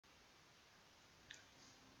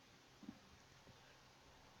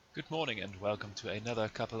Good morning and welcome to another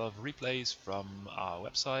couple of replays from our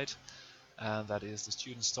website, and that is the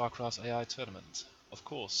Student StarCraft AI tournament. Of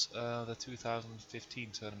course, the 2015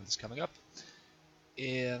 tournament is coming up.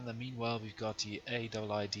 In the meanwhile, we've got the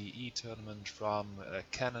AIIDE tournament from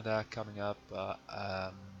Canada coming up.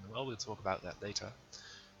 Well, we'll talk about that later.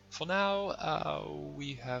 For now,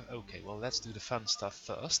 let's do the fun stuff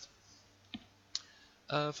first.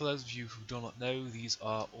 For those of you who do not know, these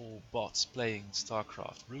are all bots playing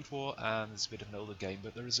StarCraft Brood War, and it's a bit of an older game,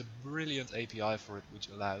 but there is a brilliant API for it which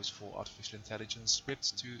allows for artificial intelligence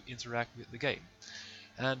scripts to interact with the game.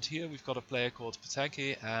 And here we've got a player called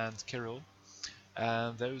Pimpedness and Kirill,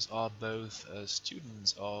 and those are both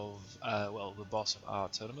students of, the boss of our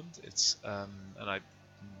tournament. And I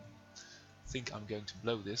think I'm going to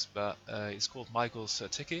blow this, but it's called Michal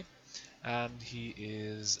Certicky, and he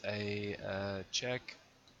is a Czech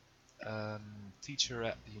teacher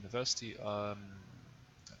at the university,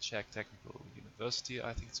 Czech Technical University,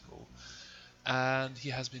 I think it's called. And he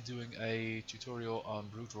has been doing a tutorial on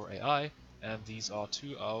Brood War AI, and these are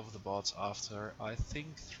two of the bots after, I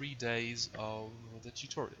think, 3 days of the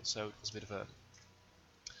tutorial. So it was a bit of a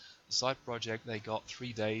side project. They got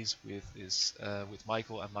 3 days with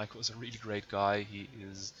Michal, and Michal is a really great guy.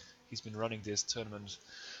 He's been running this tournament,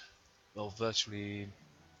 well, virtually.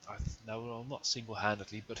 No, not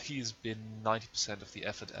single-handedly, but he's been 90% of the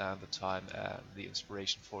effort and the time and the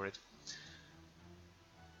inspiration for it.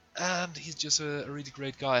 And he's just a really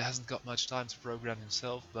great guy. Hasn't got much time to program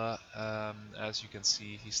himself, but as you can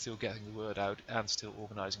see, he's still getting the word out and still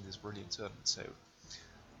organizing this brilliant tournament. So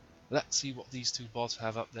let's see what these two bots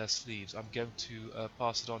have up their sleeves. I'm going to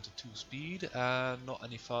pass it on to 2 speed and not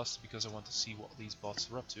any faster because I want to see what these bots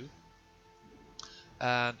are up to.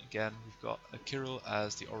 And again, we've got Kirill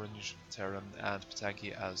as the orange Terran and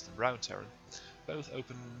Pimpedness as the brown Terran. Both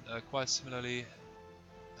open quite similarly.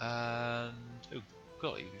 And oh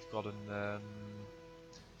golly, we've got an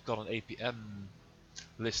APM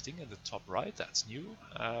listing in the top right. That's new.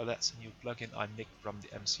 That's a new plugin I nicked from the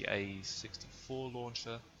MCA64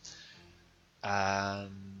 launcher.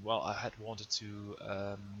 And well, I had wanted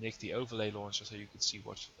to nick the overlay launcher so you could see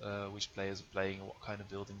which players are playing and what kind of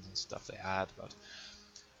buildings and stuff they had, but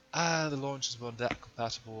the launchers weren't that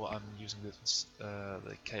compatible. I'm using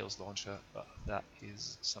the Chaos launcher, but that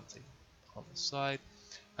is something on the side.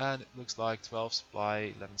 And it looks like 12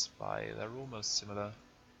 supply, 11 supply, they're almost similar.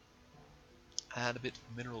 And a bit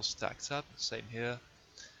of mineral stacked up, same here.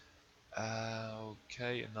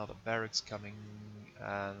 Okay, another barracks coming,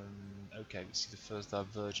 and okay, we see the first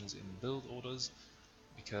divergence in build orders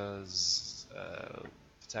because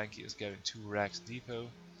Pimpedness is going 2 racks depot,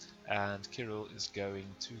 and Kirill is going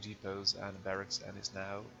 2 depots and a barracks and is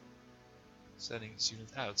now sending his unit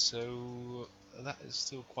out. So that is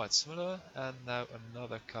still quite similar, and now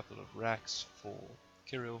another couple of racks for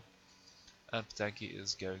Kirill, and Pimpedness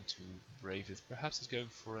is going to brave it. Perhaps he's going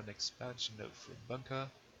for an expansion, no, for a bunker.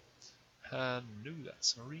 And no,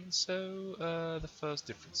 that's Marine, so the first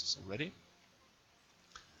differences already.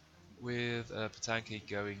 With Pimpedness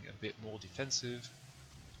going a bit more defensive,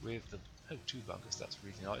 with the 2 bunkers, that's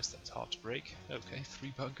really nice, that's hard to break. Okay,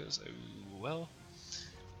 3 bunkers, oh well.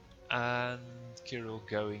 And Kirill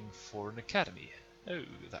going for an academy. Oh,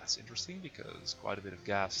 that's interesting because quite a bit of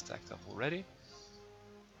gas stacked up already.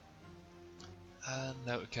 And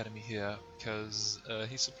no academy here because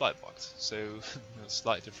he's supply blocked, so a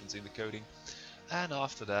slight difference in the coding. And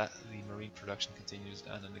after that, the marine production continues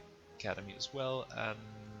and an academy as well, and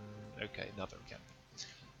okay, another academy.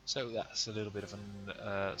 So that's a little bit of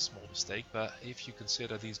a small mistake, but if you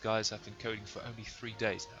consider these guys have been coding for only 3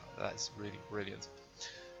 days now, that's really brilliant.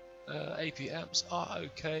 APMs are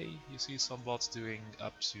okay. You see some bots doing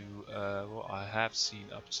up to, well, I have seen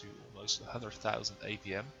up to almost 100,000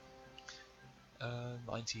 APM.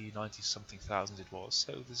 90 something thousand it was,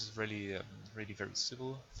 so this is really very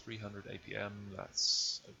civil. 300 APM,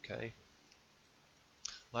 that's okay.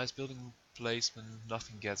 Nice building placement,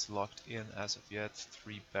 nothing gets locked in as of yet.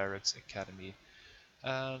 3 barracks, academy,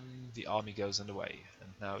 and the army goes underway. And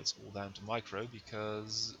now it's all down to micro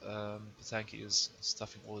because Pimpedness is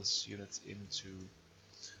stuffing all his units into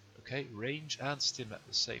range and stim at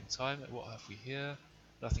the same time. And what have we here?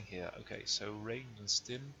 Nothing here. Okay, so range and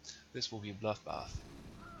stim, this will be a bloodbath.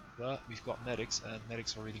 But we've got medics, and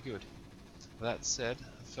medics are really good. That said,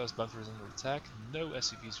 the first bunker is under attack, no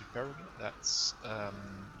SCVs repairing it. That's,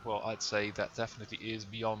 well, I'd say that definitely is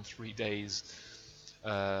beyond 3 days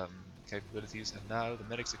capabilities. And now the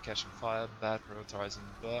medics are catching fire, bad prioritizing,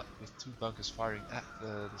 but with 2 bunkers firing at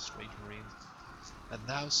the strange marines. And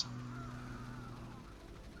now some...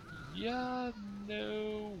 yeah,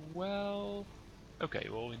 no, well... Okay,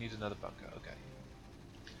 well we need another bunker, okay.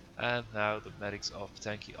 And now the medics of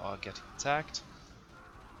Patanki are getting attacked.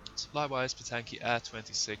 Supply-wise, Patanki at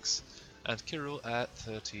 26 and Kirill at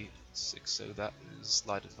 36, so that is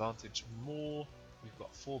slight advantage more. We've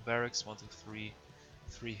got 4 barracks, 1, 2, 3,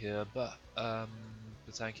 3 here, but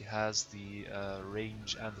Patanki has the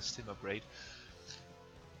range and the stim upgrade.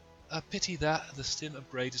 A pity that the stim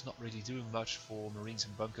upgrade is not really doing much for marines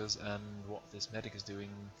and bunkers, and what this medic is doing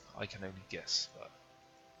I can only guess. But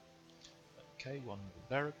okay, 1 more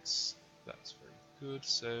barracks, that's very good.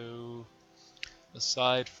 So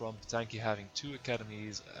aside from Patanki having 2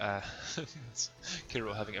 academies and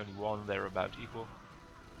Kirill having only 1, they're about equal.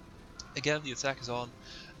 Again, the attack is on,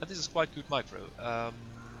 and this is quite good micro.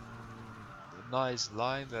 Nice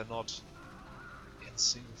line, they're not in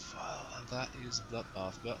single file, and that is a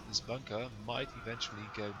bloodbath, but this bunker might eventually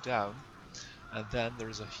go down, and then there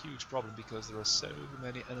is a huge problem because there are so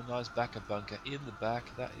many, and a nice backup bunker in the back.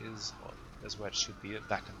 That is, well, that's where it should be, a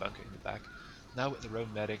backup bunker in the back. Now with their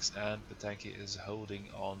own medics, and Patanki is holding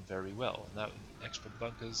on very well. Now expert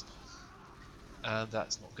bunkers, and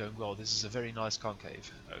that's not going well. This is a very nice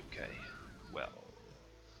concave. Okay, well,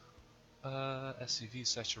 SCV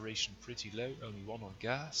saturation pretty low, only 1 on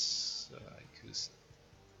gas. Because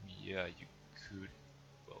yeah, you could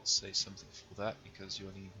well say something for that because you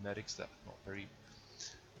only need medics. That not very.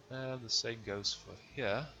 The same goes for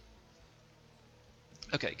here.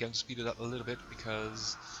 Okay, going to speed it up a little bit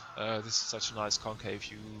because this is such a nice concave.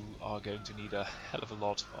 You are going to need a hell of a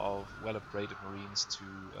lot of well-upgraded marines to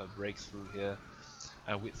break through here,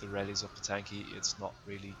 and with the rallies of Patanki it's not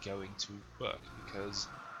really going to work because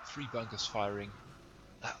 3 bunkers firing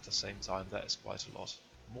at the same time, that is quite a lot.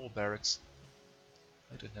 More barracks,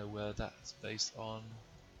 I don't know where that's based on.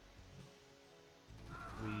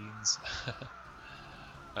 Marines.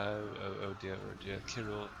 oh dear,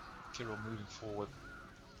 Kirill moving forward.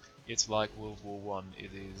 It's like World War One.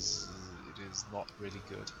 It is not really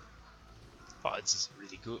good. But it's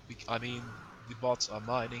really good. I mean, the bots are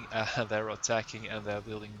mining and they're attacking and they're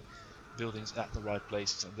building buildings at the right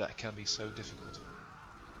places, and that can be so difficult.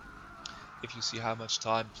 If you see how much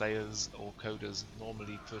time players or coders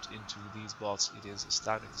normally put into these bots, it is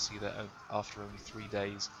astounding to see that after only 3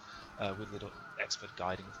 days, with little expert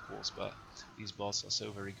guiding, of course. But these bots are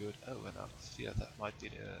so very good. Oh, and out of fear, that might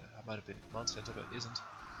have been a command center, but it isn't.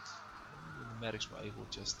 The medics were able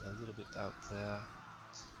just a little bit out there.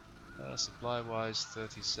 Supply-wise,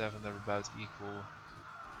 37, they're about equal.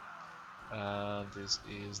 And this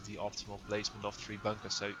is the optimal placement of 3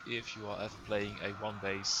 bunkers. So if you are ever playing a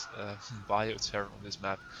 1-base bioterror on this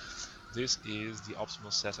map, this is the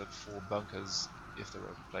optimal setup for bunkers if they're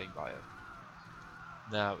ever playing bio.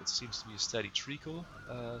 Now it seems to be a steady treacle,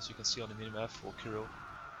 as you can see on the minimap for Kirill,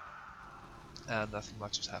 and nothing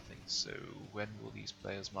much is happening. So when will these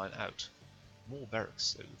players mine out? More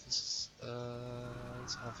barracks. So this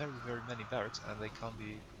are very many barracks, and they can't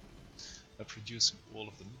be producing all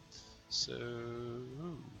of them. So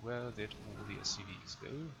where did all the SCVs go?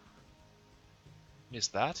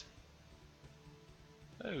 Missed that.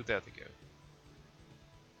 Oh, there they go.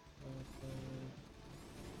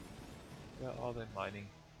 Where are they mining?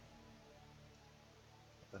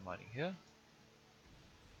 Are they mining here?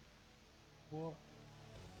 What?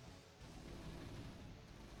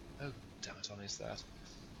 Oh, damn it, I missed that.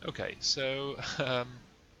 Okay, so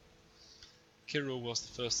Kirill was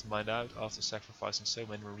the first to mine out after sacrificing so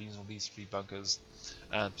many marines on these 3 bunkers,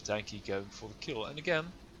 and Patanki going for the kill. And again,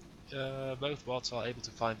 both bots are able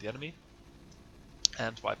to find the enemy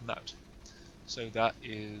and wipe them out. So that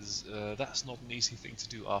is that's not an easy thing to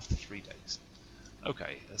do after 3 days.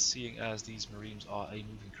 Okay, seeing as these marines are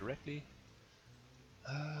moving correctly,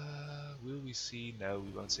 will we see? No,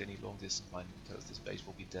 we won't see any long distance mining because this base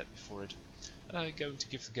will be dead before it. Going to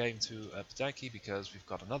give the game to Patanki because we've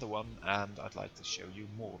got another one, and I'd like to show you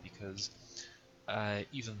more because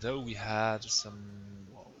even though we had some,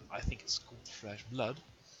 well, I think it's called fresh blood.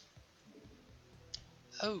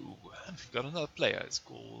 Oh, and we've got another player. He's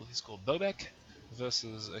called Bobek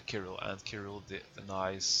versus Kirill, and Kirill did the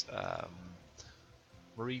nice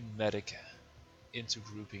marine medic into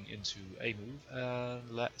grouping into a move,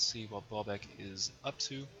 and let's see what Bobek is up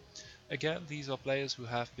to. Again, these are players who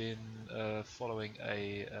have been following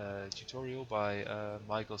a tutorial by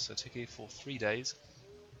Michal Certicky for 3 days,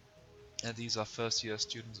 and these are first year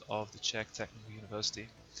students of the Czech Technical University,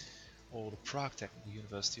 or the Prague Technical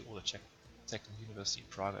University, or the Czech Technical University in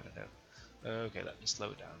Prague, I don't know. Okay, let me slow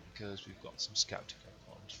it down because we've got some scouting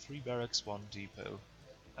going on. 3 barracks, 1 depot,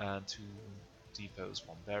 and 2 depots,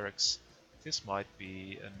 1 barracks. This might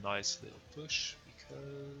be a nice little push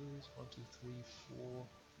because 1, 2, 3, 4.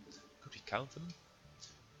 Could we count them?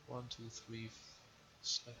 1, 2, 3,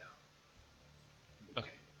 slow down.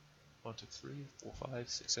 Okay, 1, 2, 3, 4, 5,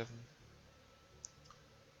 6, 7,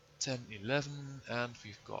 10, 11, and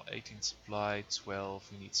we've got 18 supply,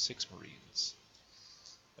 12, we need 6 marines.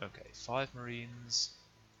 Okay, 5 marines,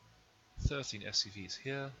 13 SCVs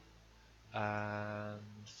here, and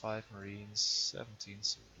 5 marines, 17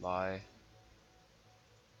 supply,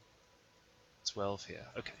 12 here.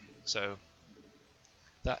 Okay, so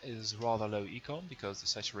that is rather low econ because the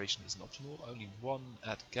saturation isn't optimal. Only 1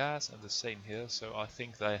 at gas and the same here, so I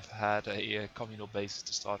think they've had a communal basis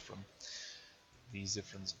to start from. These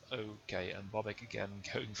difference. Okay, and Bobek again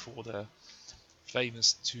going for the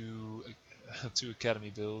famous 2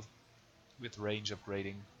 academy build with range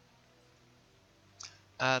upgrading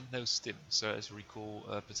and no stim. So as you recall,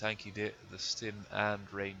 Patanki did the stim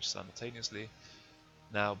and range simultaneously.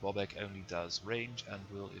 Now Bobek only does range, and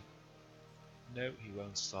will it? No, he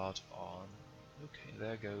won't start on. Okay,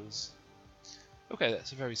 there goes. Okay,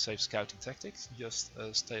 that's a very safe scouting tactic. Just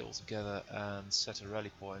stay all together and set a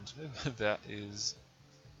rally point. That is.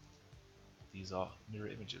 These are mirror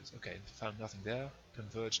images. Okay, found nothing there.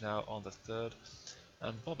 Converge now on the 3rd,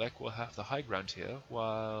 and Bobek will have the high ground here.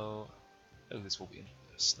 While this will be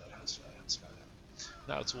slow down, slow down, slow down.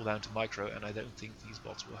 Now it's all down to micro, and I don't think these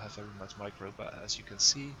bots will have very much micro. But as you can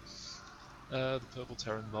see, the purple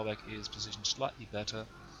Terran Bobek is positioned slightly better.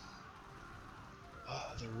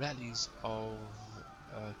 The rallies of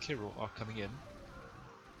Kirill are coming in,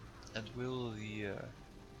 and will the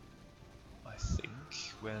I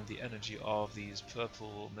think when the energy of these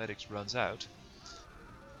purple medics runs out,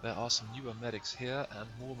 there are some newer medics here and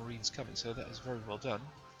more marines coming, so that is very well done.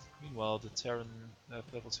 Meanwhile, the Terran,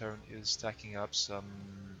 purple Terran is stacking up some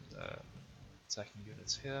attacking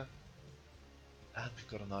units here, and we've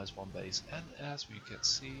got a nice 1 base. And as we can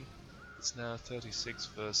see, it's now 36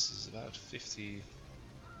 versus about 50.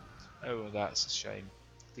 Oh, that's a shame.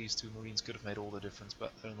 These 2 marines could have made all the difference,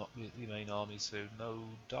 but they're not the main army, so no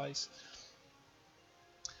dice.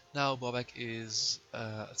 Now Bobek is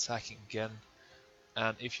attacking again,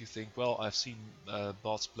 and if you think, well, I've seen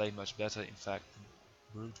bots play much better, in fact,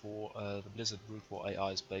 the Blizzard Brute War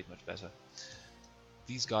AIs played much better.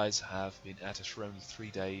 These guys have been at it for only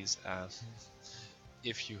 3 days, and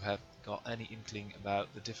if you have got any inkling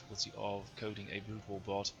about the difficulty of coding a Brute War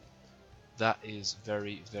bot, that is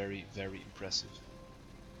very, very, very impressive.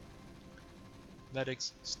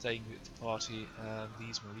 Medics staying with the party, and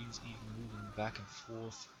these marines even moving back and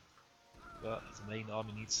forth. But the main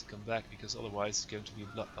army needs to come back, because otherwise it's going to be a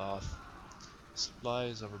bloodbath.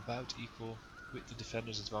 Supplies are about equal with the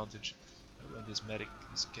defender's advantage. And this medic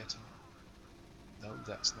is getting... No,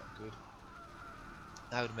 that's not good.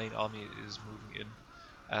 Now the main army is moving in,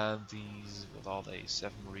 and these, what are they,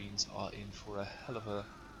 7 marines are in for a hell of a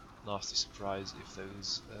nasty surprise if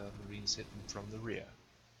those marines hit them from the rear.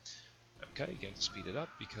 Okay, going to speed it up,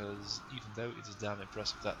 because even though it is damn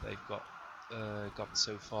impressive that they've gotten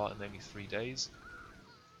so far in only 3 days.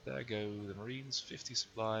 There go the marines, 50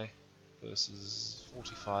 supply versus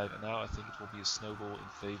 45, and now I think it will be a snowball in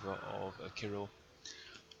favor of Kirill.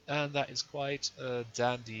 And that is quite a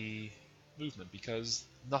dandy movement, because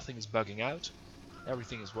nothing is bugging out,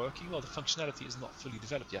 everything is working. Well, the functionality is not fully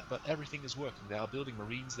developed yet, but everything is working. They are building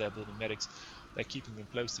marines, they are building medics, they're keeping them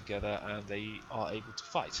close together, and they are able to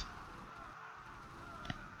fight.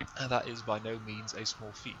 And that is by no means a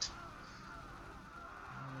small feat.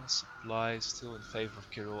 Supply still in favor of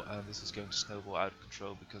Kirill, and this is going to snowball out of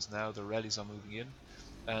control, because now the rallies are moving in,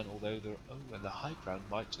 and although they're and the high ground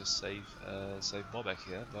might just save Bobek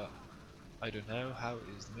here, but I don't know. How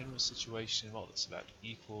is the mineral situation? Well, it's about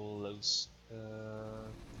equal, low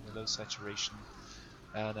saturation,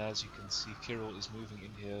 and as you can see, Kirill is moving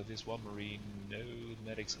in here. This 1 marine, no, the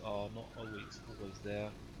medics are not always there.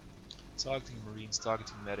 Targeting marines,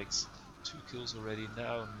 targeting medics. 2 kills already,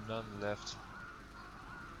 now none left.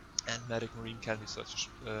 And medic marine can be such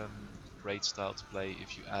a great style to play.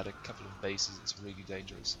 If you add a couple of bases, it's really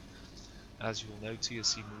dangerous. As you will know,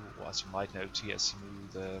 TSC Mu, or as you might know, TSC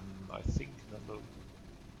Mu, I think number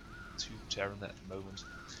 2 Terran at the moment,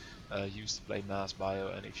 used to play mass bio,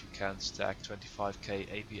 and if you can stack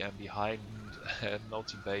 25k APM behind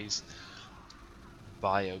multi-base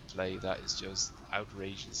bio play, that is just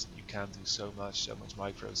outrageous. You can do so much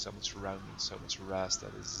micro, so much surrounding, so much harass,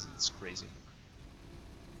 it's crazy.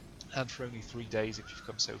 And for only 3 days, if you've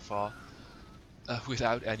come so far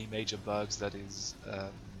without any major bugs, that is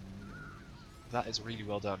really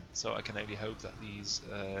well done. So I can only hope that these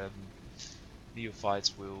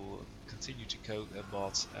neophytes will continue to code their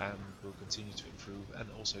bots and will continue to improve, and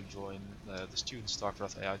also join the student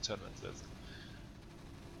StarCraft AI tournament. But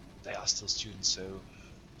they are still students, so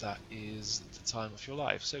that is the time of your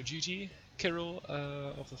life. So GG, Kirill,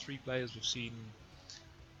 of the 3 players we've seen,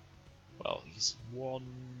 well, he's won,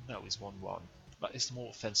 no, he's won 1, but it's the more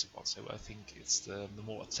offensive one, so I think it's the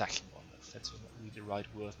more attacking one. Offensive is not really the right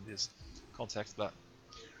word in this context, but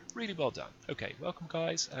really well done. Okay, welcome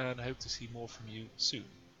guys, and I hope to see more from you soon.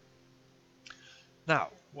 Now,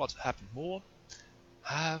 what happened more?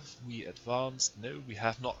 Have we advanced? No, we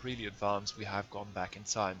have not really advanced. We have gone back in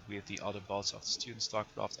time with the other bots of the Student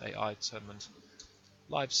StarCraft AI Tournament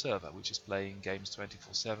live server, which is playing games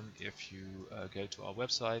 24/7. If you go to our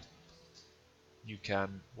website, you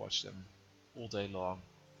can watch them all day long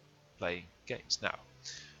playing games. Now,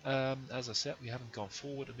 as I said, we haven't gone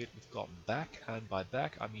forward a bit, we've gotten back, and by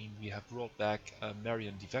back I mean we have brought back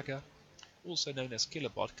Marian Diveka, also known as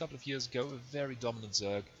Killerbot. A couple of years ago, a very dominant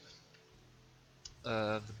Zerg.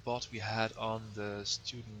 The bot we had on the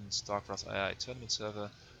Student StarCraft AI Tournament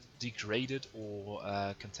server degraded or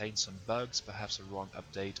contained some bugs, perhaps a wrong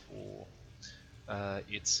update, or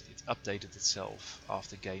it updated itself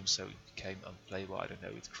after game, so it became unplayable. I don't know,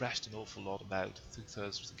 it crashed an awful lot, about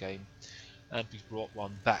 2/3 of the game, and we brought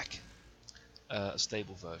one back, a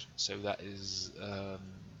stable version, so that is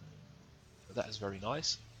very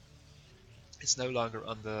nice. It's no longer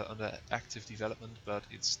under active development, but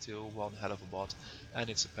it's still one hell of a bot, and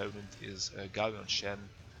its opponent is Gaoyuan Shen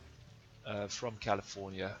from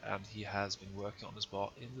California, and he has been working on this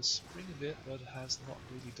bot in the spring a bit, but has not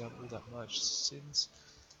really done all that much since.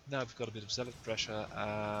 Now we've got a bit of Zealot pressure,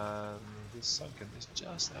 and this Sunken is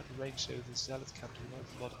just out of range, so the Zealot can do an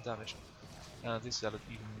awful lot of damage, and this Zealot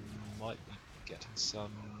even might be getting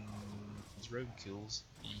some drone kills.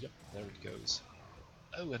 Yep, there it goes.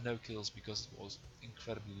 Oh, and no kills because it was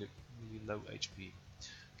incredibly really low HP.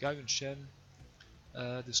 Gaoyuan Shen,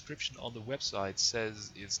 description on the website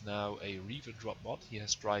says it's now a Reaver drop bot. He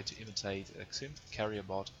has tried to imitate a Xint carrier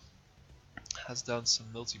bot, has done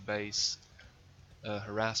some multi-base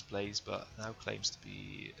harass plays, but now claims to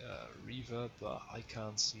be Reaver, but I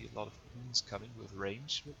can't see a lot of wounds coming with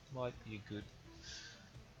range, which might be a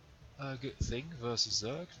good thing versus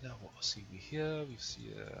Zerg. Now what see we here? We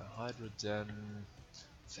see a Hydra Den.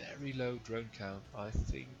 Very low drone count. I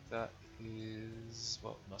think that is,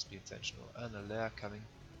 well, it must be intentional. And a lair coming.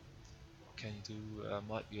 What can you do?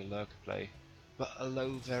 Might be a lurker play. But a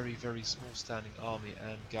low, very, very small standing army,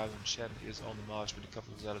 and Gaoyuan Shen is on the march with a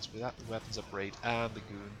couple of zealots without the weapons upgrade and the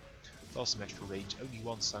goon. Lost some extra range, only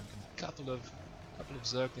one Sunken, couple of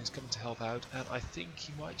Zerglings coming to help out, and I think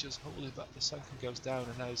he might just hold it, but the Sunken goes down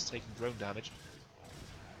and now he's taking drone damage.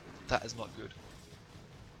 That is not good.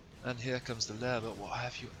 And here comes the lair, but what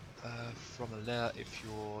have you from a lair if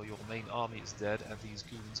your main army is dead and these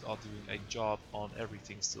goons are doing a job on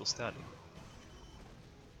everything still standing?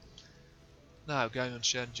 Now Gaoyuan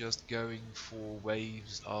Shen just going for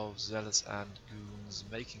waves of zealots and goons,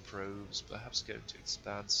 making probes, perhaps going to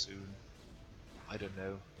expand soon, I don't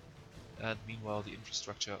know. And meanwhile the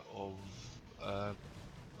infrastructure of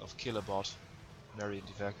Killerbot, Marian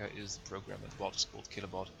Diveka is the program, and the bot is called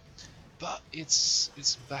Killerbot. But it's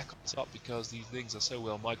back on top because these things are so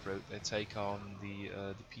well microed. They take on the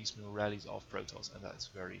piecemeal rallies of Protoss, and that's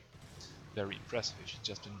very, very impressive. It's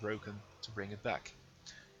just been broken to bring it back.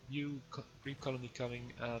 New creep colony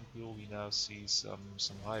coming, and will we now see some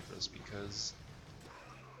Hydras because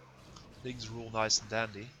things are all nice and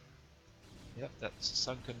dandy. Yep, that's a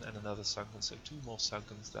Sunken and another Sunken, so 2 more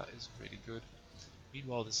Sunkens. That is really good.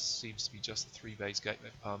 Meanwhile, this seems to be just a 3-base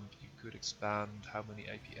gateway pump. You could expand how many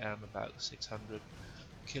APM? About 600.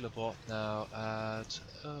 Killerbot now at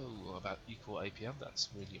about equal APM. That's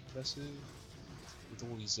really impressive. With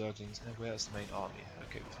all these Zerglings, and where's the main army?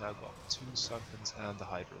 Okay, we've now got 2 Sunkens and the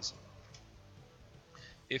Hydras.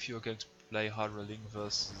 If you're going to play Hydra Ling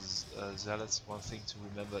versus Zealots, one thing to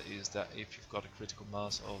remember is that if you've got a critical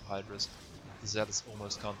mass of Hydras, the Zealots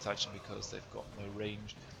almost can't touch them because they've got no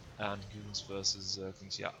range. And goons versus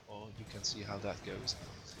Zerglings, yeah, well, you can see how that goes.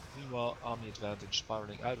 Meanwhile, army advantage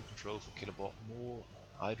spiraling out of control for Killerbot, more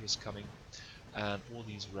Hydras coming, and all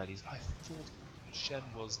these rallies. I thought Shen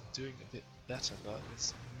was doing a bit better, but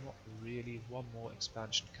it's not really. One more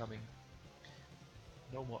expansion coming,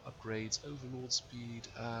 no more upgrades, overlord speed,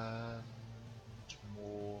 and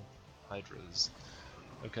more Hydras.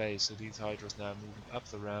 Okay, so these Hydras now moving up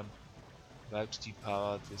the ramp, about to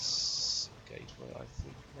depower this gateway, I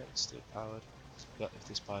think. No, it's still powered, but if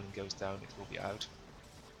this pylon goes down it will be out.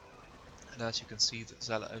 And as you can see, the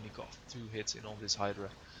Zealot only got 2 hits in on this Hydra,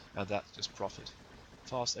 and that's just profit.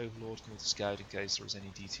 Fast Overlord coming to scout in case there is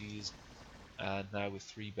any DTs, and now with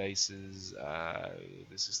 3 bases,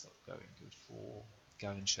 this is not going good for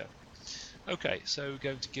Gaoyuan Shen. Okay, so we're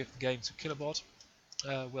going to give the game to Killerbot.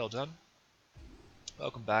 Well done.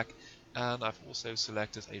 Welcome back. And I've also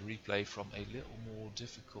selected a replay from a little more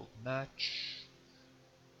difficult match.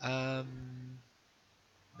 No,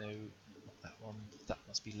 not that one. That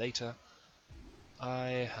must be later.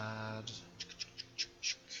 I had...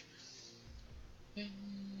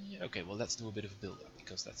 Okay, well let's do a bit of a build-up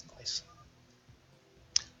because that's nice.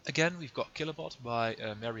 Again, we've got Killerbot by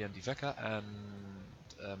Marian Diveka,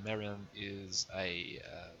 and Marian is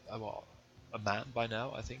well, a man by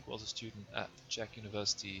now, I think, was a student at Czech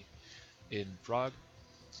University in Prague,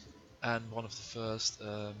 and one of the first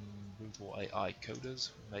brutal AI coders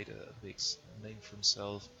who made a big name for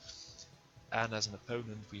himself. And as an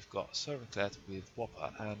opponent, we've got Cernclad with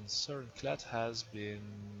Whopper, and Cernclad has been,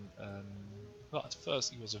 well, at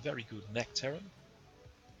first he was a very good Neck Terran,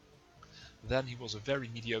 then he was a very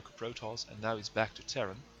mediocre Protoss, and now he's back to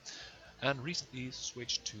Terran, and recently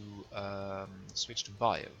switched to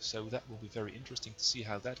Bio. So that will be very interesting to see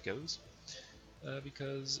how that goes,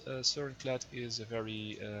 because Cernclad is a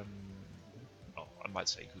very, well, I might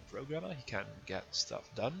say, good programmer. He can get stuff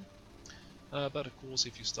done. But of course,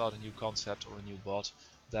 if you start a new concept or a new bot,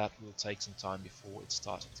 that will take some time before it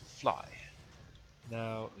starts to fly.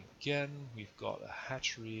 Now again, we've got a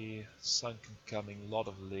hatchery, Sunken coming, a lot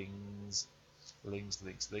of lings.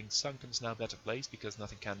 Sunken's now better placed because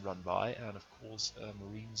nothing can run by, and of course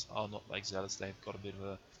Marines are not like Zealots, they've got a bit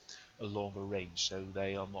of a longer range, so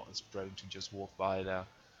they are not as prone to just walk by there.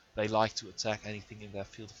 They like to attack anything in their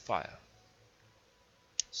field of fire.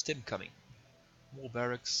 Stim coming. More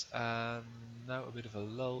barracks, and now a bit of a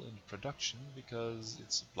lull in production because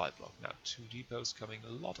it's supply block. Now 2 depots coming,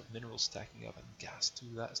 a lot of minerals stacking up, and gas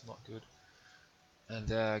too, that is not good. And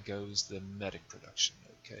there goes the medic production.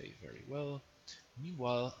 Okay, very well.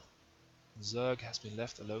 Meanwhile, Zerg has been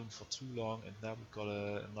left alone for too long, and now we've got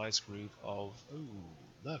a nice group of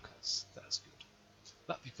lurkers. That's good.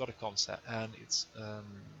 But we've got a concept, and it's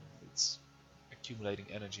accumulating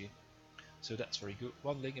energy, so that's very good.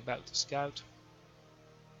 One ling about to scout.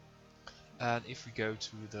 And if we go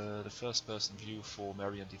to the first person view for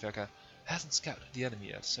Marian Diveka, hasn't scouted the enemy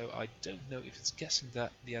yet, so I don't know if it's guessing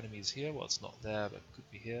that the enemy is here. Well, it's not there, but it could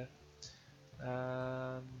be here.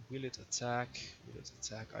 Will it attack?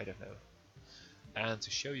 I don't know. And to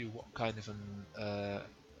show you what kind of a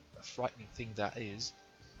frightening thing that is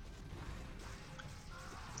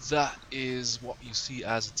what you see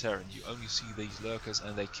as a Terran. You only see these lurkers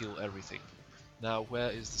and they kill everything. Now, where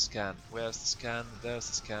is the scan? Where's the scan? There's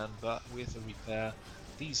the scan, but with a repair.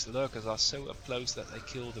 These lurkers are so up close that they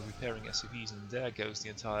kill the repairing SCVs, and there goes the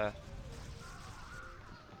entire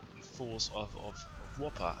force of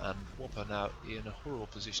Whopper. And Whopper now in a horrible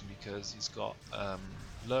position because he's got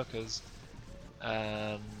lurkers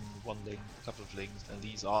and one ling, a couple of lings, and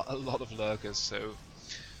these are a lot of lurkers, so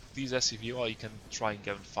these SCV, well, you can try and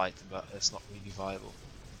go and fight them, but it's not really viable.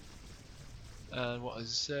 And what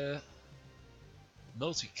is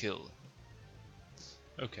multi-kill?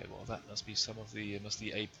 Okay, well that must be some of the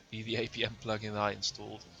the APM plugin I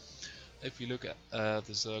installed. If you look at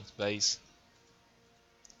the Zerg's base,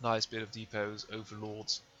 nice bit of depots,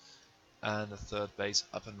 overlords, and a third base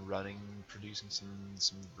up and running, producing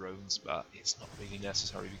some drones, but it's not really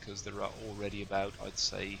necessary because there are already about, I'd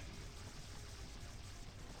say,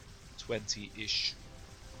 20-ish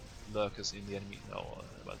lurkers in the enemy. No,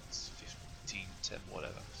 about 15, 10,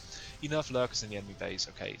 whatever. Enough lurkers in the enemy base.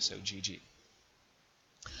 Okay, so GG.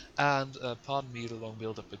 And pardon me the long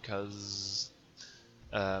build-up because,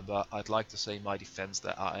 but I'd like to say my defense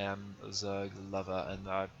that I am a Zerg lover, and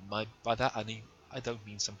by that I don't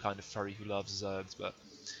mean some kind of furry who loves Zergs, but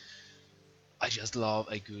I just love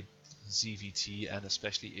a good ZVT, and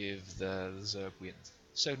especially if the Zerg wins.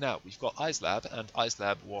 So now we've got IceLab, and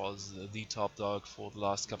IceLab was the top dog for the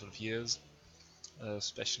last couple of years,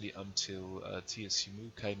 especially until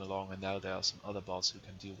TSUMU came along, and now there are some other bots who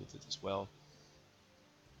can deal with it as well.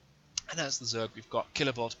 And as the Zerg, we've got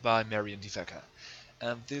Killerbot by Marian Diveka.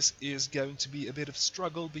 And this is going to be a bit of a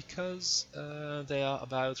struggle because they are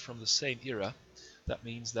about from the same era. That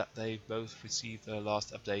means that they both received their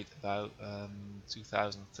last update about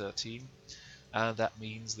 2013, and that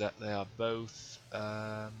means that they are both,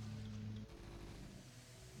 well,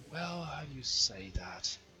 how do you say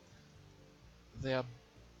that? They are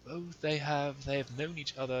both, they have known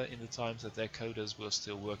each other in the times that their coders were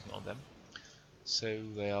still working on them, so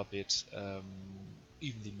they are a bit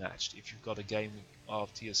evenly matched. If you've got a game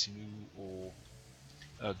of TSMU or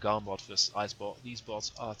Gambot vs Icebot, these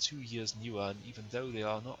bots are 2 years newer, and even though they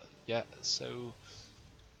are not yet so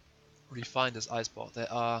refined as Icebot,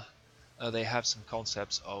 they have some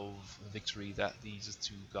concepts of victory that these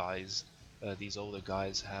two guys these older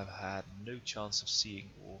guys have had no chance of seeing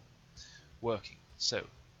or working. So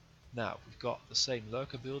now we've got the same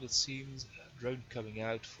lurker build, it seems, drone coming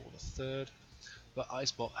out for the third, but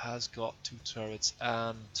Icebot has got 2 turrets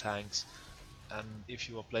and tanks, and if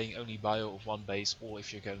you are playing only bio of 1 base, or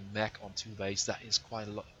if you're going mech on 2 base, that is quite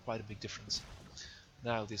a big difference.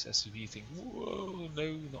 Now this SUV thing, whoa,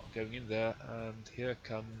 no, not going in there, and here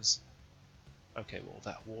comes, okay, well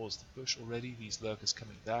that was the push already, these lurkers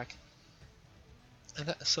coming back, and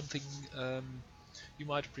that is something you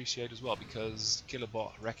might appreciate as well, because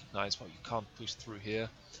Killerbot recognized, well, you can't push through here,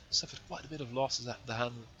 suffered quite a bit of losses at the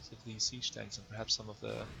hands of these siege tanks and perhaps some of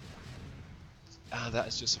the... And that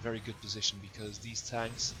is just a very good position, because these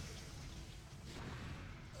tanks,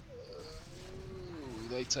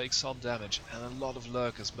 they take some damage and a lot of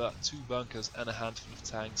lurkers, but 2 bunkers and a handful of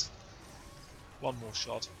tanks, 1 more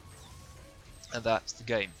shot, and that's the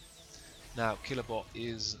game. Now Killerbot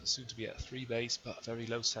is soon to be at 3 base, but very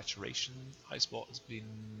low saturation. Icebot has been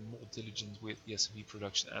more diligent with the SUV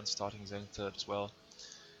production and starting his own third as well.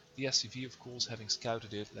 The SUV, of course, having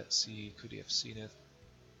scouted it, let's see, could he have seen it?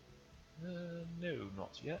 No,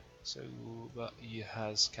 not yet. So, but he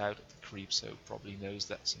has scouted the creep, so probably knows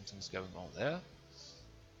that something's going on there.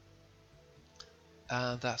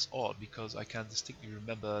 And that's odd, because I can distinctly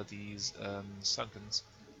remember these sunkens.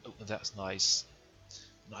 Oh, that's nice.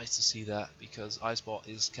 Nice to see that, because Icebot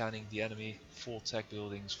is scanning the enemy for tech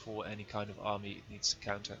buildings, for any kind of army it needs to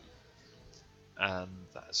counter. And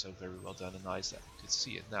that is so very well done and nice that you could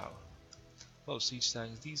see it now. A lot of siege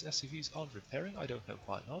tanks. These SUVs aren't repairing, I don't know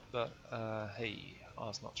why not, but hey,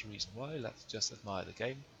 ask not the reason why, let's just admire the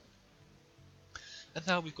game. And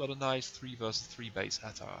now we've got a nice 3 versus 3 base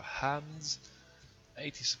at our hands.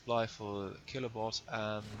 80 supply for Killerbot,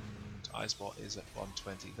 and Icebot is at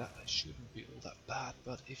 120. That shouldn't be all that bad,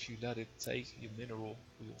 but if you let it take your mineral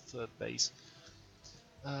for your 3rd base,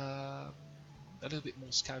 a little bit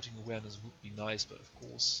more scouting awareness would be nice, but of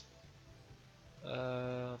course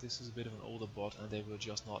this is a bit of an older bot and they were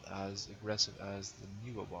just not as aggressive as the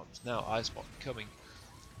newer ones. Now Icebot coming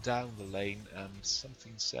down the lane, and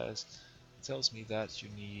something tells me that you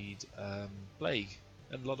need Plague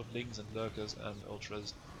and a lot of Lings and Lurkers and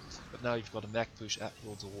Ultras, but now you've got a mech push at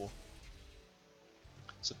your door,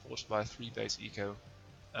 supported by a 3 base eco,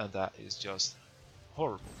 and that is just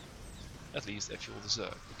horrible. At least if you're the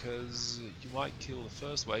Zerg, because you might kill the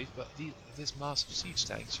first wave, but this massive siege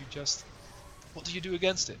tanks, you just... what do you do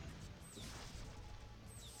against it?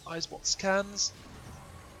 Icebot scans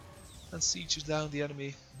and sieges down the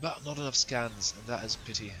enemy, but not enough scans, and that is a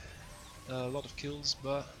pity. A lot of kills,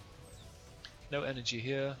 but no energy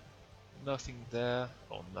here, nothing there,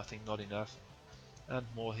 or nothing, not enough, and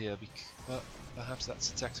more here, but perhaps that's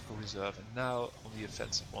a tactical reserve. And now on the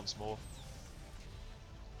offensive once more.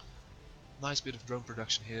 Nice bit of drone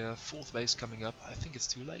production here, 4th base coming up. I think it's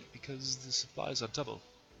too late because the supplies are double.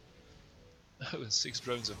 Oh, and 6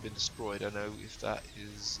 drones have been destroyed. I don't know if that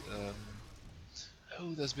is...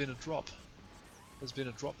 oh, there's been a drop. There's been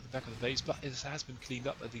a drop at the back of the base, but it has been cleaned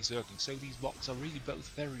up at these Zerglings, so these bots are really both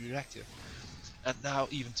very reactive. And now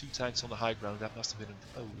even 2 tanks on the high ground, that must have been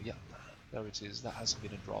a... oh yeah, there it is, that hasn't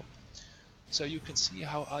been a drop. So you can see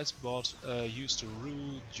how Icebot used to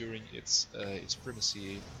rule during its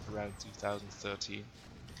primacy around 2013.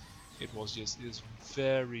 It was just this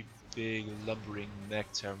very big lumbering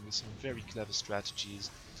mech term with some very clever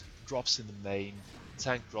strategies, drops in the main,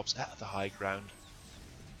 tank drops at the high ground,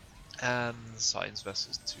 and science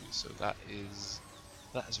vessels too. So that is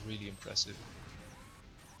really impressive.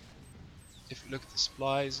 If you look at the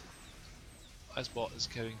supplies, Icebot is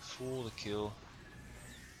going for the kill,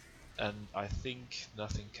 and I think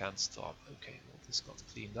nothing can stop. Okay, well this got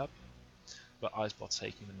cleaned up, but Icebot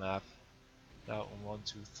taking the map. Now on 1,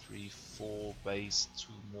 2, 3, 4 base, 2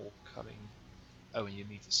 more coming. Oh, and you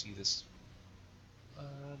need to see this.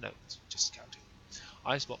 No, it's just counting.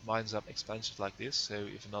 Icebot mines up expansions like this, so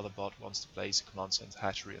if another bot wants to place a command center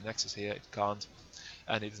hatchery or nexus here, it can't,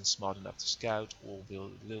 and it isn't smart enough to scout or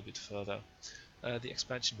build a little bit further. The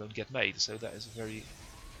expansion won't get made, so that is a very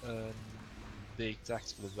big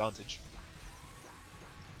tactical advantage.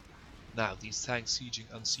 Now these tanks sieging,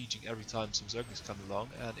 unsieging every time some Zerglings come along,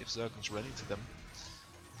 and if Zerglings run into them,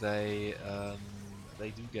 they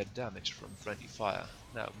do get damaged from friendly fire.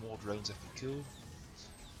 Now more drones have been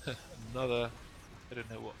killed. Another, I don't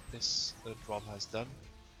know what this drop has done,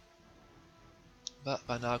 but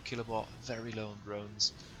by now Killerbot very low on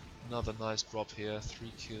drones. Another nice drop here,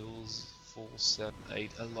 3 kills, 4, 7,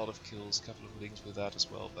 8, a lot of kills, couple of Lings with that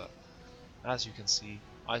as well, but as you can see,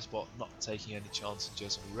 Icebot not taking any chance and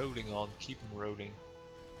just rolling on, keep them rolling.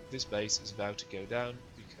 This base is about to go down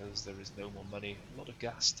because there is no more money. A lot of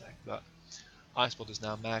gas stack, but iSpot is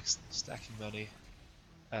now maxed, stacking money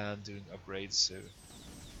and doing upgrades, so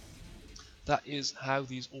that is how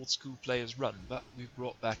these old school players run. But we've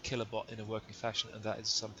brought back Killerbot in a working fashion, and that is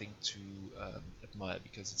something to admire,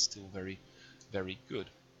 because it's still very, very good.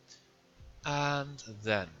 And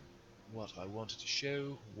then what I wanted to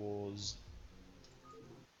show was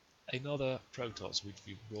another Protoss which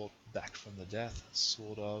we brought back from the dead,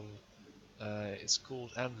 sort of. It's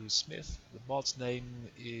called Andrew Smith. The bot's name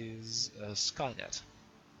is Skynet,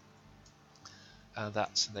 and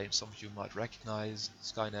that's a name some of you might recognize.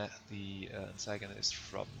 Skynet, the antagonist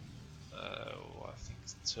from I think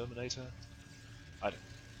it's Terminator.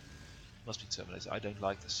 Must be Terminator. I don't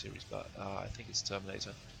like this series, but I think it's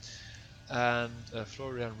Terminator. And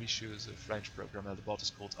Florian Richoux is a French programmer. The bot is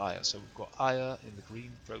called Aya. So we've got Aya in the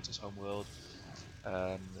green, Protoss homeworld.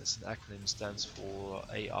 It's an acronym, stands for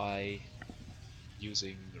AI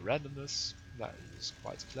using randomness. That is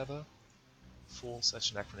quite clever for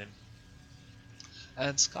such an acronym.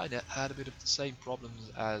 And Skynet had a bit of the same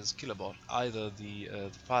problems as Killerbot, either the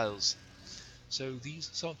files. So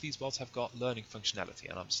some of these bots have got learning functionality,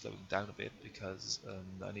 and I'm slowing down a bit because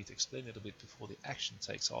I need to explain it a bit before the action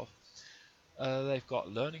takes off. They've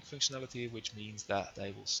got learning functionality, which means that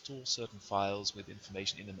they will store certain files with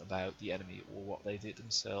information in them about the enemy, or what they did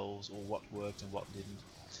themselves, or what worked and what didn't.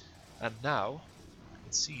 And now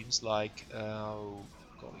it seems like,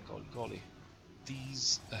 golly,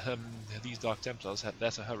 these Dark Templars had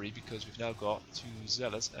better hurry, because we've now got 2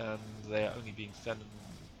 Zealots, and they are only being fended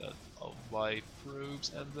by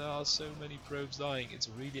probes, and there are so many probes dying. It's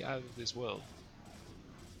really out of this world.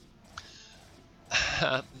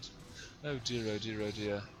 And oh dear, oh dear, oh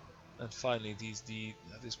dear. And finally,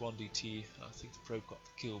 this one DT, I think the probe got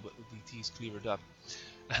the kill, but the DTs clear it up.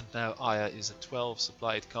 And now Aya is at 12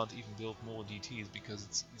 supply. It can't even build more DTs because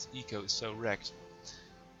its eco is so wrecked.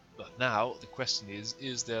 But now the question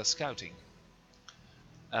is there scouting?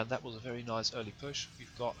 And that was a very nice early push.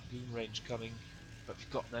 We've got goon range coming, but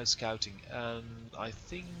we've got no scouting. And I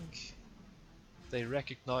think they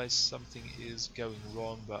recognize something is going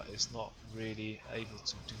wrong, but it's not really able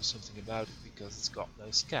to do something about it because it's got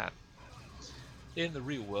no scan. In the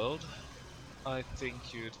real world, I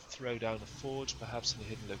think you'd throw down a forge, perhaps in a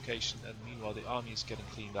hidden location, and meanwhile the army is getting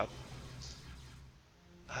cleaned up.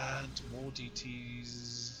 And more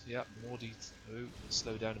DTs, yeah, more DTs, oh,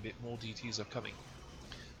 slow down a bit, more DTs are coming.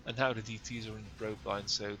 And now the DTs are in the probe line,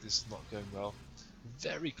 so this is not going well.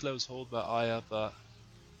 Very close hold by Aya,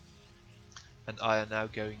 and Aya now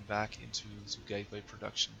going back into gateway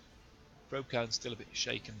production. Probe count still a bit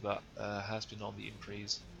shaken, but has been on the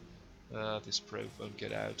increase. This probe won't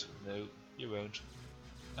get out, no, you won't.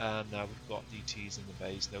 And now we've got DTs in the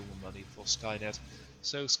base, no more money for Skynet.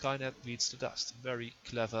 So Skynet beats the dust. Very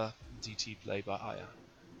clever DT play by Aya.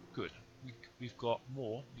 Good. We've got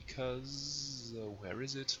more because where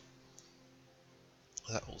is it?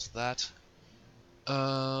 That was that.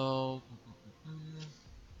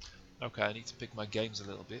 Okay, I need to pick my games a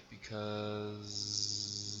little bit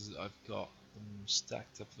because I've got them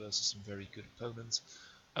stacked up versus some very good opponents.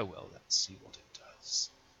 Oh well, let's see what it does.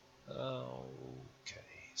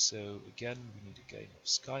 Okay, so again we need a game of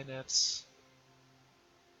Skynet.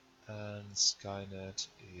 And Skynet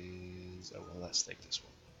is... oh well, let's take this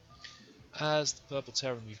one. As the purple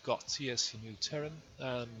Terran, we've got TSC Mu Terran.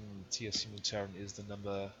 TSC Mu Terran is the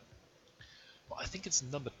number... well, I think it's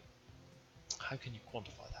the number... how can you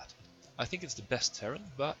quantify that? I think it's the best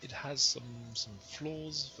Terran, but it has some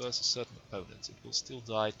flaws versus certain opponents. It will still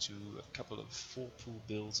die to a couple of 4-pool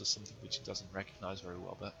builds or something which it doesn't recognize very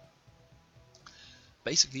well, but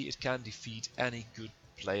basically it can defeat any good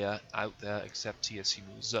player out there except TSC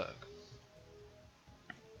Mu Zerg.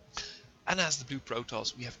 And as the blue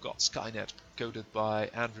Protoss, we have got Skynet, coded by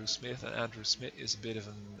Andrew Smith, and Andrew Smith is a bit of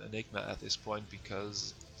an enigma at this point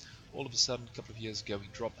because all of a sudden, a couple of years ago, he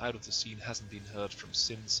dropped out of the scene, hasn't been heard from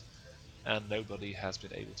since, and nobody has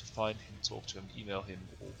been able to find him, talk to him, email him,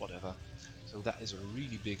 or whatever. So that is a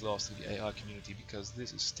really big loss to the AI community, because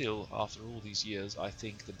this is still, after all these years, I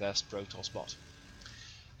think the best Protoss bot.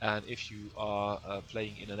 And if you are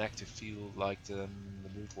playing in an active field like the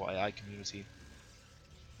Brutal AI community,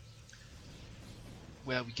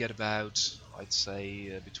 where we get about, I'd say,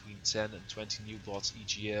 between 10 and 20 new bots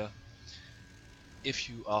each year, if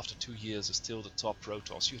you, after 2 years, are still the top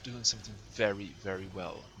Protoss, you're doing something very, very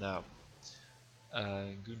well. Now,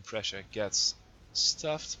 Goon Pressure gets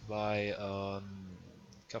stuffed by a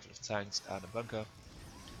couple of tanks and a bunker,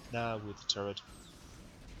 now with the turret,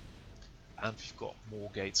 and we've got more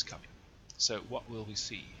gates coming. So what will we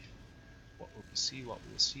see? what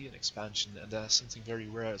we'll see an expansion, and that's something very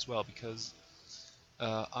rare as well, because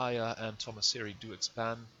Aya and Tomasiri do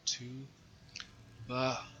expand too,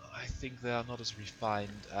 but I think they are not as refined,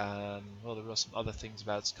 and well, there are some other things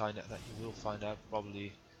about Skynet that you will find out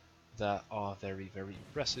probably that are very, very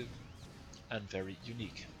impressive and very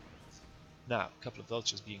unique. Now, a couple of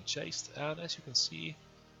vultures being chased, and as you can see,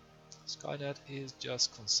 Skynet is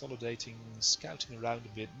just consolidating, scouting around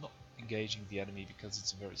a bit, not engaging the enemy because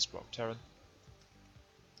it's a very strong terrain.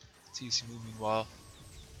 TCMU meanwhile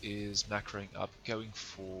is macroing up, going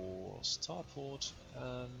for starport,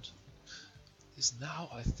 and is now,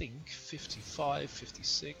 I think, 55,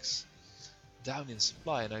 56 down in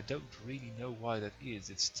supply, and I don't really know why that is.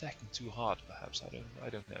 It's attacking too hard, perhaps. I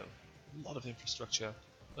don't know. A lot of infrastructure,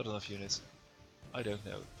 not enough units. I don't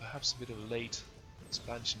know. Perhaps a bit of a late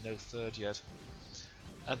expansion, no third yet.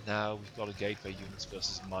 And now we've got a gateway units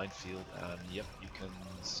versus a minefield, and yep, you can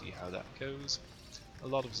see how that goes. A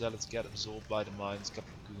lot of zealots get absorbed by the mines, a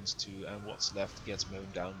couple of goons too, and what's left gets mown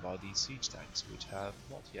down by these siege tanks, which have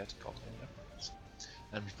not yet got any upgrades.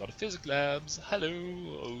 And we've got a physics labs. Hello.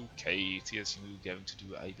 Okay, TSU going to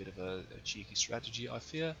do a bit of a cheeky strategy, I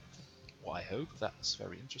fear. Well, I hope. That's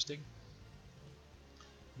very interesting.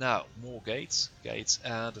 Now, more gates,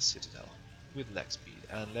 and a citadel with leg speed.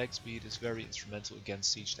 And leg speed is very instrumental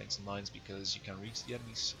against siege tanks and mines because you can reach the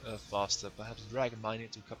enemies faster, perhaps drag a mine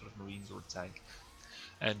into a couple of marines or a tank,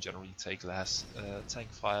 and generally take less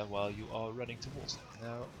tank fire while you are running towards them.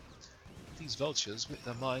 Now, these vultures with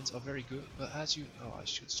their mines are very good, but as you... Oh, I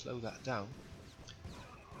should slow that down.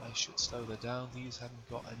 These haven't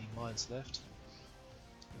got any mines left.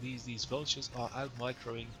 These vultures are out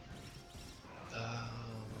microing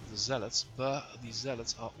the zealots, but these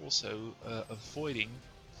zealots are also avoiding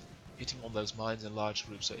hitting on those mines in large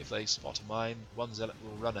groups. So if they spot a mine, one zealot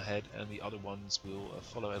will run ahead and the other ones will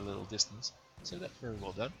follow a little distance. So that's very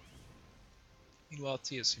well done. Meanwhile,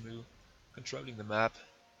 TSMU controlling the map.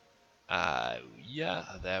 Yeah,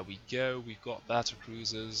 there we go. We've got batter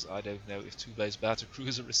cruisers. I don't know if 2-base batter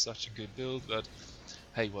cruiser is such a good build, but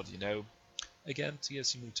hey, what do you know? Again,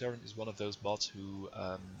 TSMU Terran is one of those bots who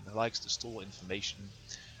likes to store information,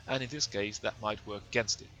 and in this case that might work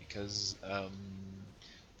against it, because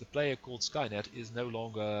the player called Skynet is no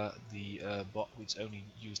longer the bot which only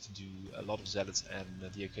used to do a lot of zealots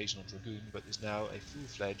and the occasional dragoon, but is now a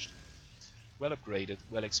full-fledged, well-upgraded,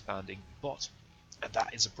 well-expanding bot. And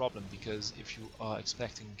that is a problem, because if you are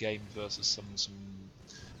expecting game versus some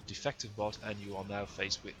defective bot and you are now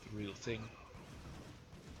faced with the real thing,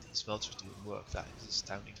 these vultures didn't work. That is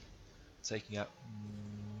astounding. Taking out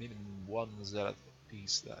minimum one zealot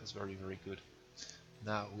piece, that is very, very good.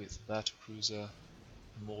 Now with batter cruiser,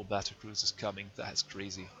 more batter cruisers coming, that is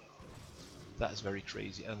crazy. That is very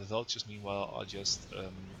crazy. And the vultures meanwhile are just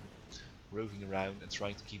roving around and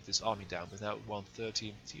trying to keep this army down. But now at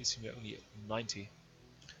 130, TSM only at 90,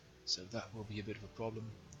 so that will be a bit of a problem.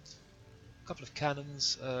 A couple of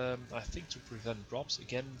cannons, I think, to prevent drops.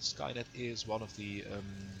 Again, Skynet is one of the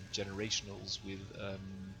generationals with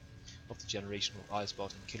of the generational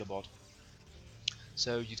Icebot and Killerbot.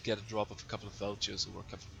 So you'd get a drop of a couple of vultures or a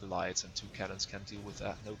couple of Goliaths, and 2 cannons can deal with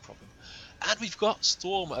that, no problem. And we've got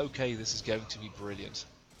Storm. Okay, this is going to be brilliant.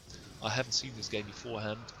 I haven't seen this game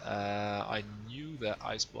beforehand. I knew that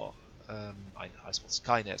Icebot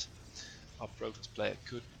Skynet, our Protoss player,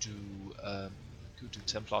 could do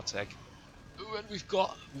Templar tech. Ooh, and we've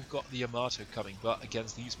got the Yamato coming, but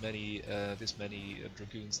against this many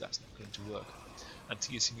dragoons, that's not going to work. And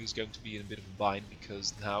TSMU is going to be in a bit of a bind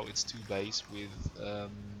because now it's 2-base with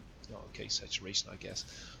okay, saturation, I guess,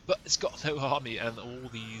 but it's got no army, and all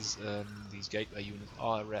these gateway units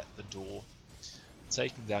are at the door,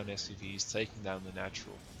 taking down SCVs, taking down the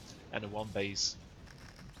natural, and a 1-base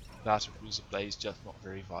batter cruiser play is just not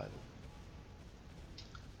very viable.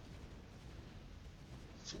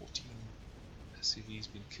 14 SCVs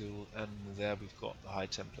been killed, and there we've got the High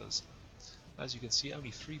Templars. As you can see,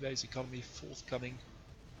 only 3-base economy forthcoming,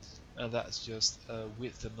 and that's just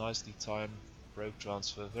with a nicely timed probe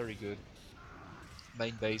transfer, very good.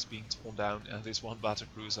 Main base being torn down, and this 1 batter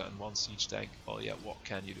cruiser and 1 siege tank. Well, yeah, what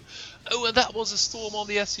can you do? Oh, and that was a storm on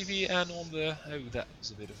the SCV and on the... Oh, that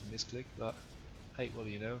was a bit of a misclick, but hey, what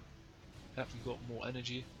do you know? Have we got more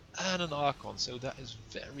energy? And an Archon, so that is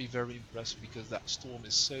very, very impressive, because that storm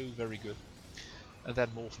is so very good. And then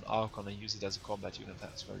morph an Archon and use it as a combat unit,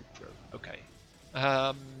 that's very pro. Okay.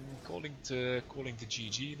 Calling to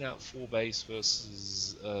GG now. 4-base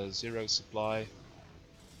versus 0 supply.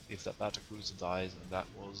 If that batter cruiser dies, and that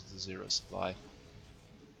was the 0 supply.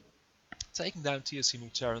 Taking down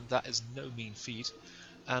TSMU Terran, that is no mean feat.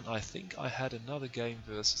 And I think I had another game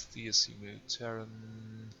versus Theosimu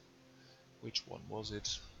Terran. Which one was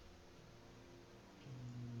it?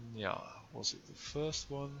 Yeah, was it the first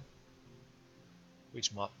one?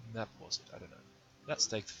 Which map was it? I don't know. Let's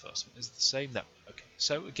take the first one. Is it the same? No. Okay.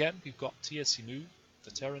 So again, we've got Theosimu,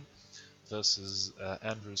 the Terran, versus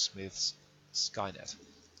Andrew Smith's Skynet.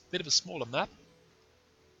 Bit of a smaller map.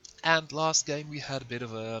 And last game we had a bit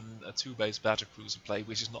of a two-base battlecruiser play,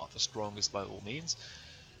 which is not the strongest by all means.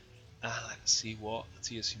 And let's see what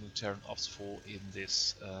Theosimu Terran opts for in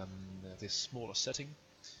this this smaller setting.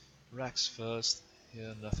 Racks first.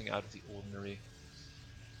 Here, nothing out of the ordinary.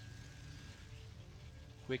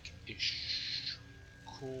 Quick-ish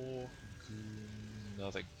core, goon,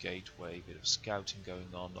 another gateway, bit of scouting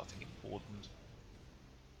going on, nothing important.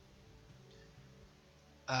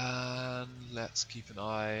 And let's keep an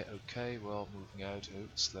eye. Okay, well, moving out,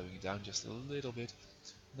 slowing it down just a little bit.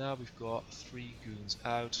 Now we've got 3 goons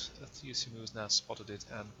out. Theosimu has now spotted it,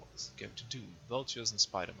 and what's it going to do? Vultures and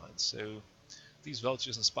spider mines. So these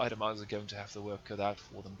vultures and spider mines are going to have the work cut out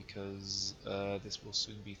for them, because this will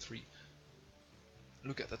soon be 3.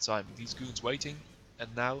 Look at the time, these goons waiting,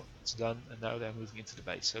 and now it's done, and now they're moving into the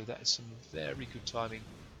base. So that is some very good timing.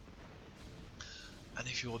 And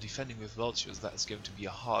if you're defending with vultures, that is going to be a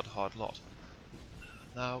hard lot.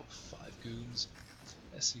 Now 5 goons,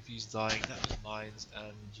 SCV's dying, that is mines,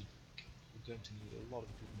 and you're going to need a lot of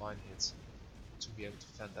good mine hits to be able to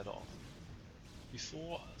fend that off.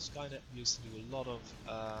 Before, Skynet used to do a lot of,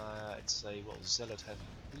 I'd say, well, zealot heavy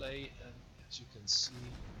play, and as you can see,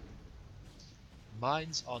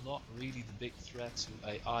 mines are not really the big threat to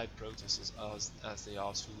AI protesters as they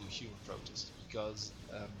are to human protesters, because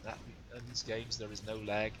in these games there is no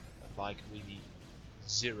lag, like really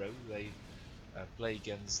zero. They play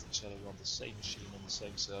against each other on the same machine, on the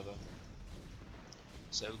same server,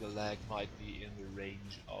 so the lag might be in the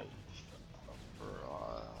range of,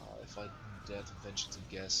 if I dare to venture to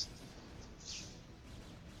guess,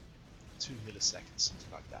 2 milliseconds,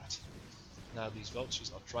 something like that. Now these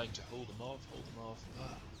vultures are trying to hold them off,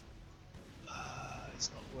 it's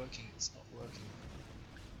not working,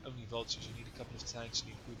 Only vultures, you need a couple of tanks,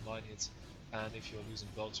 you need good mine hits, and if you're losing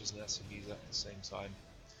vultures and SCVs at the same time,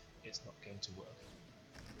 it's not going to work.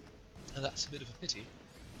 And that's a bit of a pity,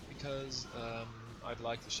 because I'd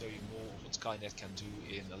like to show you more of what Skynet can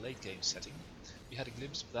do in a late game setting. We had a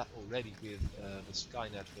glimpse of that already with the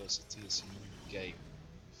Skynet versus Theosimu game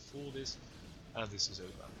before this, and this is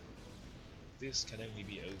over. This can only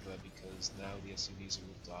be over because now the SCVs are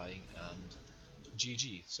all dying and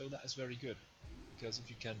GG. So that is very good, because if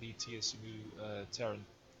you can beat Theosimu Terran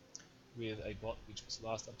with a bot which was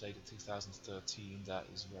last updated 2013, that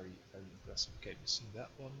is very impressive. Okay, we've seen that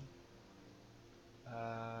one.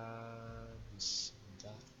 We've seen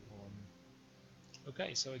that one.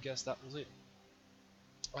 Okay, so I guess that was it.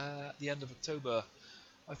 At the end of October,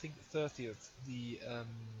 I think the 30th, the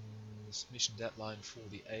submission deadline for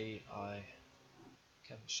the AI.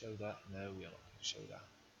 Can we show that? No, we are not going to show that.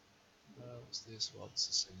 What's this? Well, it's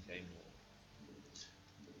the same game.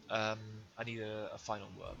 I need a final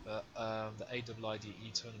word, but the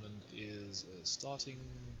AIIDE tournament is starting.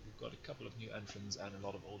 We've got a couple of new entrants and a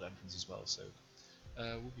lot of old entrants as well, so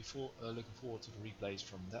we'll be looking forward to the replays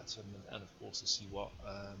from that tournament, and of course to see what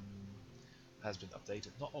has been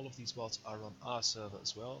updated. Not all of these bots are on our server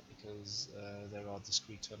as well, because there are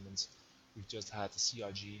discrete tournaments. We've just had the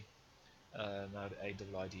CIG, now the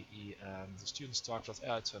AIIDE, and the Student StarCraft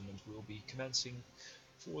AI tournament will be commencing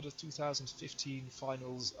for the 2015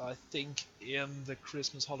 finals, I think, in the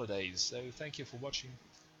Christmas holidays. So thank you for watching,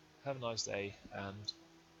 have a nice day, and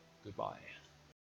goodbye.